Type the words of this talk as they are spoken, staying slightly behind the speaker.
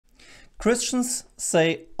Christians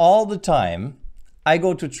say all the time, I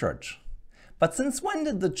go to church. But since when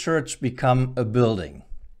did the church become a building?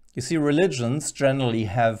 You see, religions generally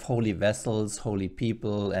have holy vessels, holy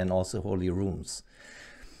people, and also holy rooms.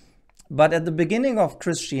 But at the beginning of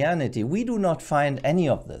Christianity, we do not find any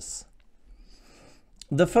of this.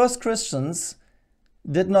 The first Christians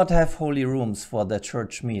did not have holy rooms for their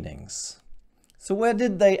church meetings. So where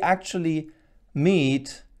did they actually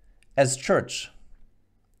meet as church?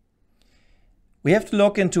 We have to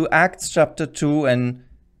look into Acts chapter 2 and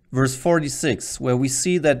verse 46, where we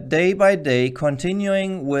see that day by day,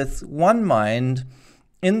 continuing with one mind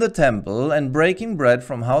in the temple and breaking bread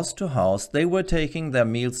from house to house, they were taking their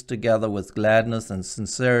meals together with gladness and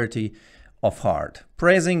sincerity of heart,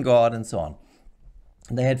 praising God and so on.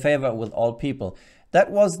 They had favor with all people. That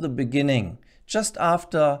was the beginning, just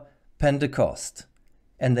after Pentecost.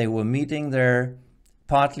 And they were meeting there,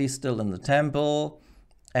 partly still in the temple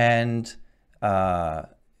and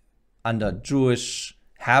under Jewish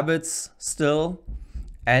habits still,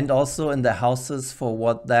 and also in the houses for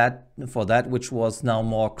that which was now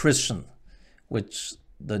more Christian, which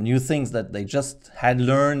the new things that they just had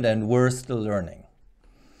learned and were still learning.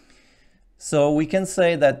 So we can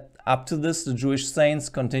say that up to this, the Jewish saints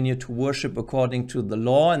continue to worship according to the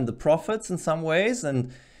law and the prophets in some ways,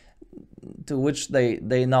 and to which they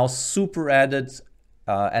now super added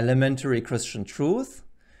elementary Christian truth,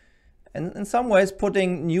 and in some ways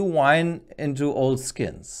putting new wine into old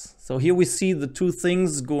skins. So here we see the two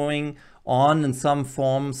things going on in some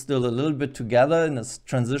form still a little bit together in this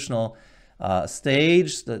transitional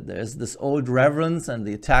stage. That there's this old reverence and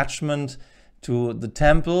the attachment to the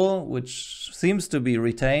temple, which seems to be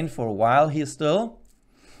retained for a while here still.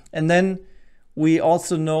 And then we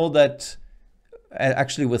also know that,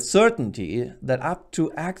 actually with certainty, that up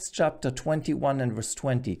to Acts chapter 21 and verse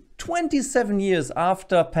 20, 27 years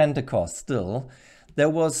after Pentecost still, there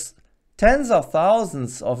was tens of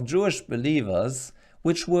thousands of Jewish believers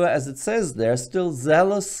which were, as it says there, still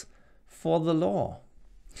zealous for the law.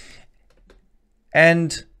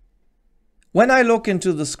 And when I look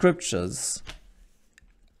into the scriptures,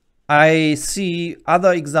 I see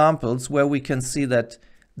other examples where we can see that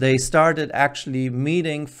they started actually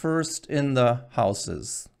meeting first in the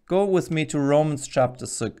houses. Go with me to Romans chapter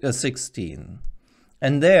 16.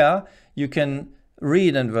 And there you can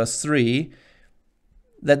read in verse 3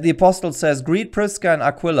 that the apostle says, "Greet Prisca and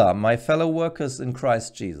Aquila, my fellow workers in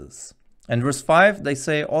Christ Jesus." And verse 5, they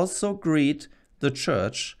say, "Also greet the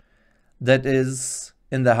church that is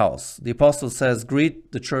in the house." The apostle says,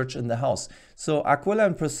 "Greet the church in the house." So Aquila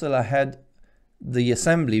and Priscilla had the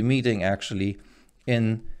assembly meeting actually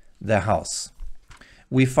in their house.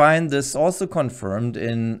 We find this also confirmed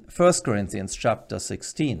in 1 Corinthians chapter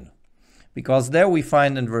 16, because there we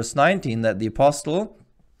find in verse 19 that the apostle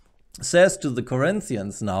says to the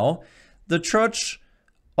Corinthians now, "The churches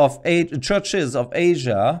of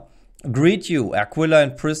Asia greet you, Aquila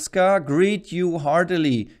and Prisca, greet you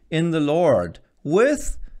heartily in the Lord,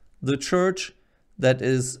 with the church that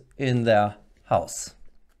is in their house."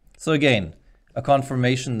 So again, a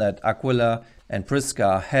confirmation that Aquila and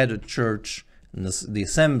Prisca had a church, the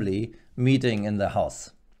assembly, meeting in the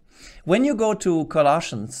house. When you go to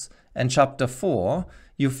Colossians and chapter 4,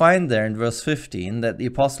 you find there in verse 15 that the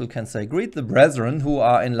apostle can say, "Greet the brethren who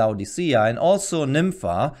are in Laodicea, and also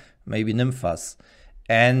Nympha," maybe Nymphas,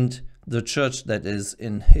 "and the church that is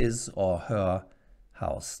in his or her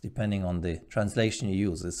house," depending on the translation you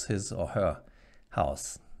use, is his or her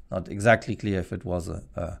house. Not exactly clear if it was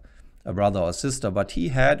a brother or sister, but he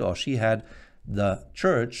had or she had the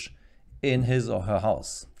church in his or her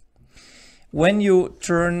house. When you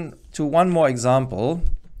turn to one more example,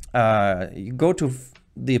 you go to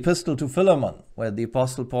the epistle to Philemon, where the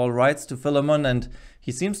apostle Paul writes to Philemon, and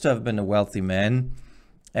he seems to have been a wealthy man,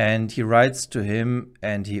 and he writes to him,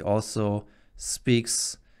 and he also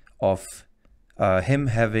speaks of him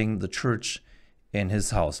having the church in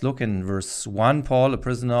his house. Look in verse 1, "Paul, a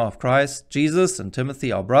prisoner of Christ Jesus, and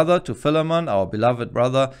Timothy, our brother, to Philemon, our beloved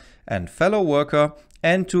brother and fellow worker,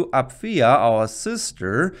 and to Apphia, our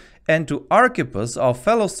sister, and to Archippus, our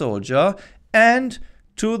fellow soldier, and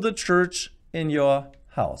to the church in your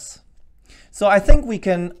house." So I think we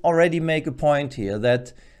can already make a point here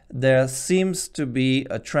that there seems to be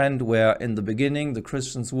a trend where in the beginning the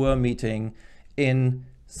Christians were meeting in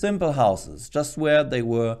simple houses, just where they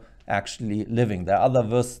were actually living. There are other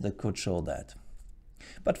verses that could show that.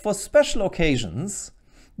 But for special occasions,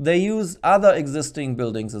 they use other existing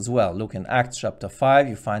buildings as well. Look in Acts chapter 5,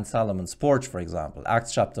 you find Solomon's porch, for example.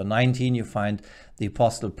 Acts chapter 19, you find the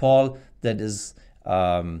apostle Paul that is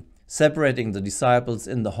separating the disciples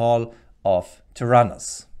in the hall of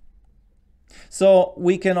Tyrannus. So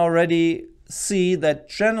we can already see that,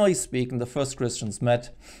 generally speaking, the first Christians met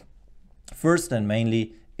first and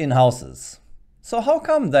mainly in houses. So how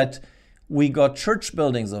come that we got church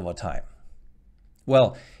buildings over time?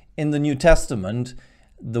 Well, in the New Testament,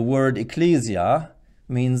 the word ekklesia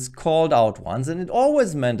means called out ones, and it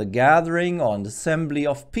always meant a gathering or an assembly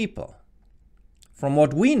of people. From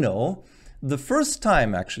what we know, the first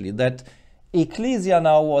time actually that ekklesia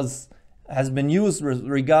now has been used with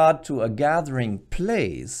regard to a gathering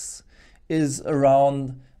place is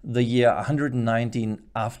around the year 119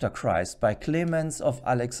 after Christ by Clemens of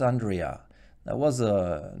Alexandria. That was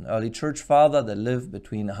an early church father that lived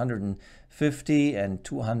between 150 and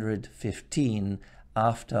 215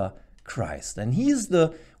 after Christ. And he's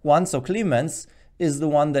the one, so Clemens is the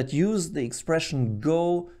one that used the expression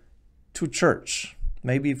go to church.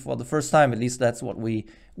 Maybe for the first time, at least that's what we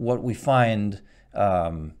find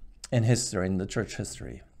in history, in the church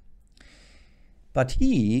history. But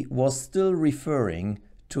he was still referring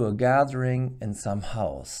to a gathering in some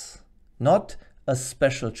house, not a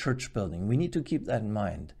special church building. We need to keep that in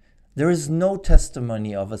mind. There is no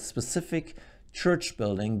testimony of a specific church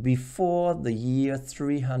building before the year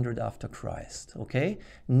 300 after Christ, okay?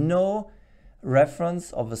 No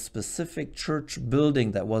reference of a specific church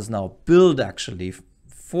building that was now built actually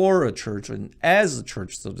for a church and as a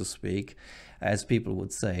church, so to speak, as people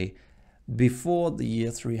would say, before the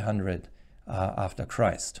year 300 after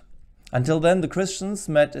Christ. Until then, the Christians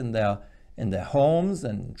met in their homes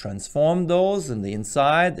and transformed those in the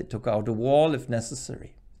inside. They took out a wall if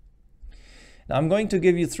necessary. Now I'm going to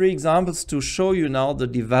give you 3 examples to show you now the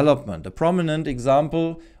development. A prominent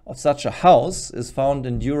example of such a house is found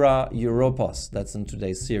in Dura Europos, that's in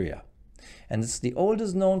today's Syria. And it's the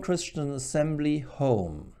oldest known Christian assembly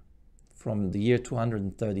home from the year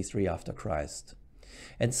 233 after Christ.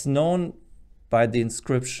 It's known by the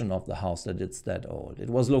inscription of the house that it's that old. It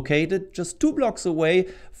was located just 2 blocks away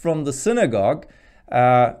from the synagogue,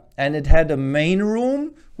 and it had a main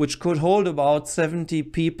room which could hold about 70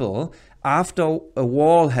 people after a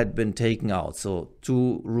wall had been taken out. So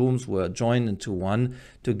 2 rooms were joined into one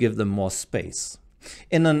to give them more space.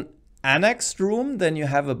 In an annexed room, then you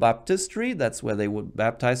have a baptistry, that's where they would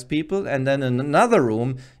baptize people, and then in another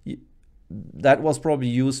room that was probably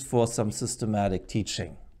used for some systematic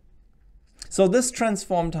teaching. So this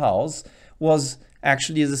transformed house was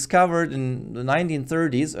actually discovered in the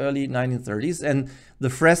 1930s, early 1930s, and the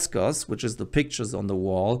frescoes, which is the pictures on the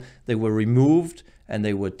wall, they were removed and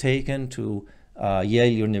they were taken to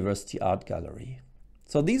Yale University Art Gallery.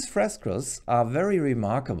 So these frescoes are very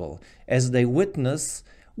remarkable as they witness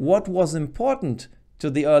what was important to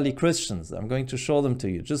the early Christians. I'm going to show them to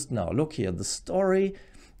you just now. Look here, the story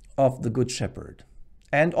of the Good Shepherd.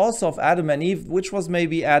 And also of Adam and Eve, which was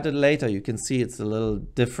maybe added later. You can see it's a little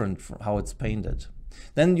different from how it's painted.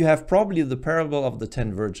 Then you have probably the parable of the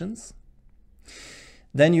 10 virgins.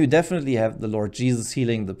 Then you definitely have the Lord Jesus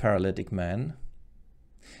healing the paralytic man.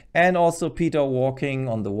 And also Peter walking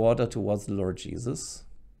on the water towards the Lord Jesus.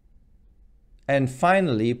 And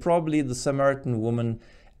finally, probably the Samaritan woman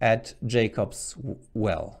at Jacob's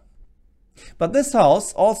well. But this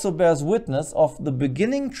house also bears witness of the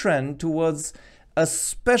beginning trend towards a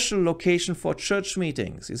special location for church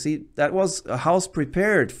meetings. You see, that was a house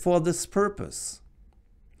prepared for this purpose.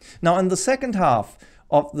 Now, in the second half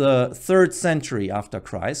of the 3rd century after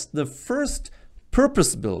Christ, the first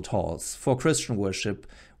purpose-built halls for Christian worship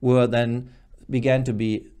began to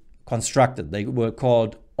be constructed. They were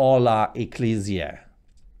called aula ecclesiae.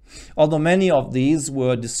 Although many of these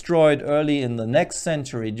were destroyed early in the next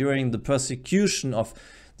century during the persecution of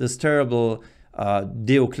this terrible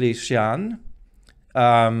Diocletian,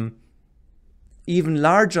 even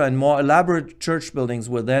larger and more elaborate church buildings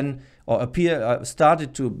were then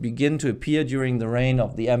started to begin to appear during the reign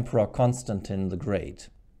of the Emperor Constantine the Great.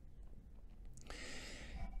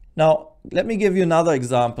 Now, let me give you another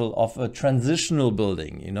example of a transitional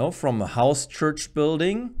building, from a house church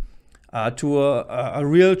building to a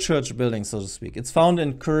real church building, so to speak. It's found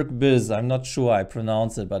in Qirqbize. I'm not sure I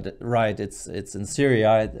pronounce it, but right, it's in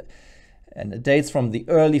Syria. And it dates from the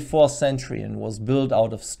early 4th century and was built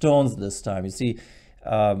out of stones this time. You see,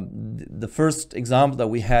 the first example that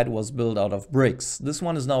we had was built out of bricks. This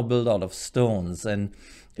one is now built out of stones. And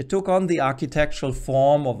it took on the architectural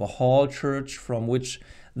form of a hall church from which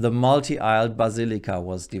the multi-aisled basilica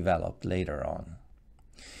was developed later on.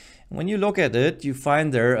 When you look at it, you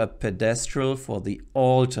find there a pedestal for the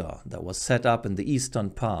altar that was set up in the eastern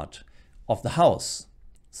part of the house.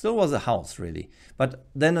 Still was a house, really. But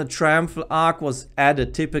then a triumphal arch was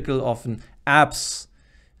added, typical of an apse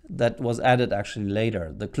that was added actually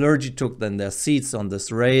later. The clergy took then their seats on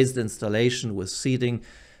this raised installation with seating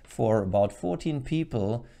for about 14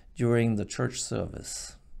 people during the church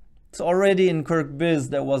service. So already in Qirqbize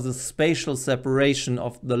there was a spatial separation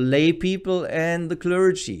of the lay people and the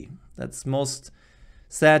clergy. That's most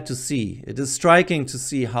sad to see. It is striking to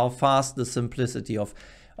see how fast the simplicity of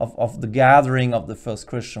the gathering of the first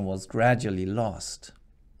Christian was gradually lost.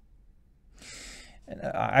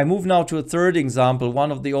 I move now to a third example,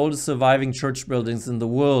 one of the oldest surviving church buildings in the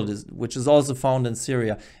world, which is also found in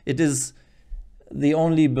Syria. It is the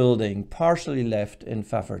only building partially left in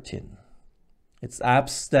Fafertin. Its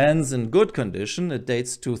apse stands in good condition. It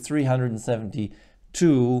dates to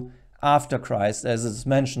 372 after Christ, as is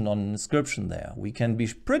mentioned on the inscription there. We can be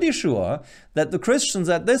pretty sure that the Christians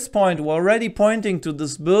at this point were already pointing to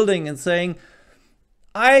this building and saying,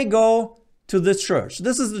 I go to this church.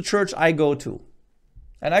 This is the church I go to.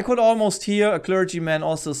 And I could almost hear a clergyman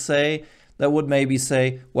also say, that would maybe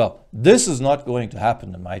say, well, this is not going to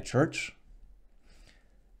happen in my church.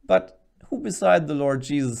 But who beside the Lord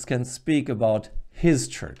Jesus can speak about his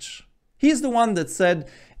church? He's the one that said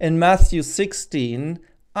in Matthew 16,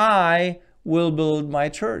 I will build my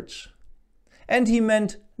church. And he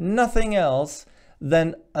meant nothing else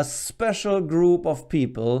than a special group of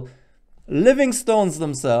people, living stones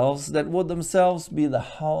themselves, that would themselves be the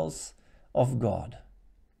house of God.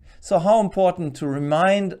 So how important to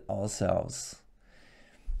remind ourselves,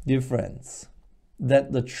 dear friends,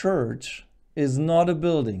 that the church is not a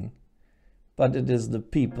building, but it is the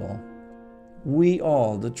people. We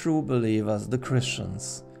all, the true believers, the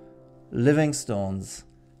Christians, living stones,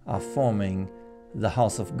 are forming the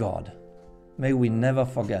house of God. May we never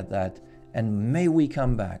forget that, and may we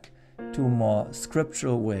come back to more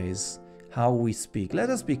scriptural ways how we speak.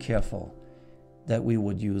 Let us be careful that we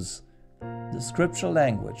would use the scriptural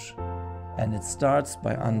language, and it starts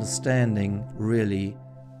by understanding really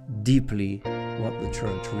deeply what the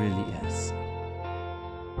church really is.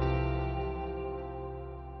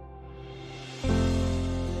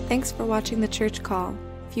 Thanks for watching The Church Call.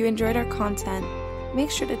 If you enjoyed our content,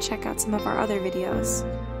 make sure to check out some of our other videos.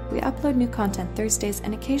 We upload new content Thursdays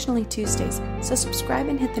and occasionally Tuesdays, so subscribe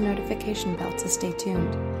and hit the notification bell to stay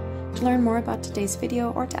tuned. To learn more about today's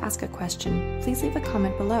video or to ask a question, please leave a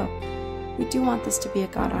comment below. We do want this to be a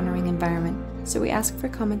God-honoring environment, so we ask for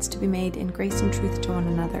comments to be made in grace and truth to one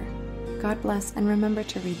another. God bless, and remember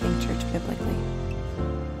to rethink church biblically.